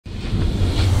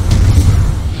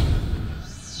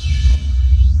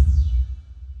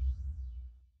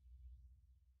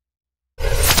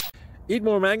Eat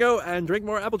more mango and drink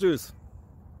more apple juice.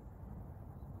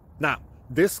 Now,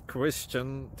 this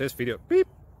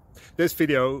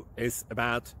video is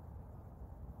about...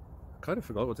 I kind of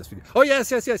forgot what this video... Oh, yes.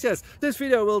 This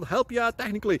video will help you out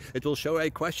technically. It will show a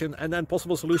question and then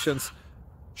possible solutions.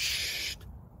 Shh.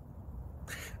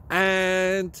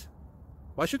 And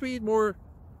why should we eat more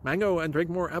mango and drink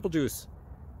more apple juice?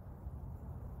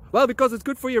 Well, because it's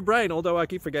good for your brain, although I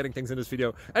keep forgetting things in this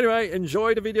video. Anyway,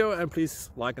 enjoy the video and please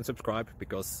like and subscribe,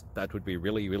 because that would be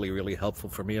really helpful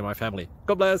for me and my family.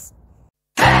 God bless!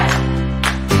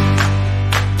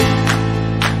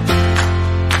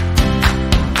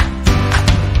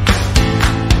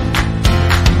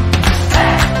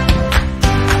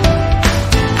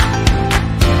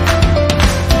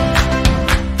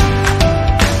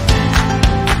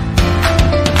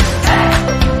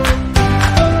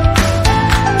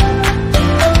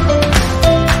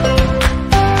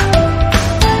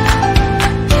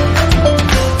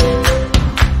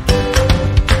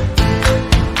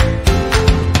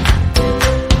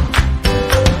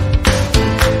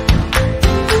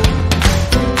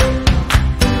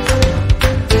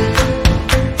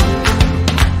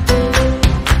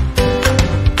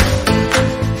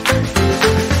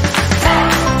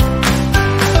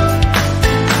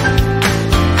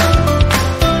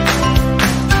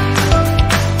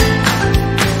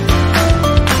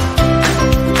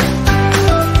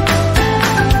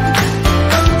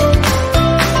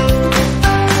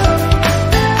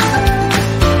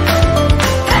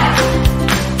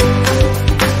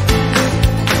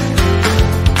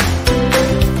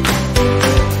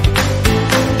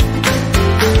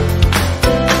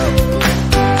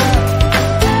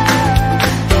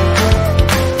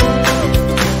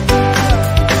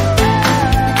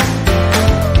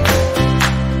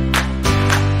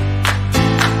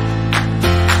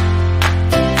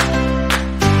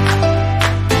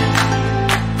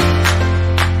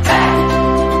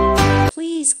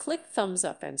 Click thumbs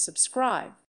up and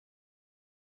subscribe.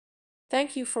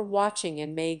 Thank you for watching,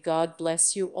 and may God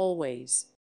bless you always.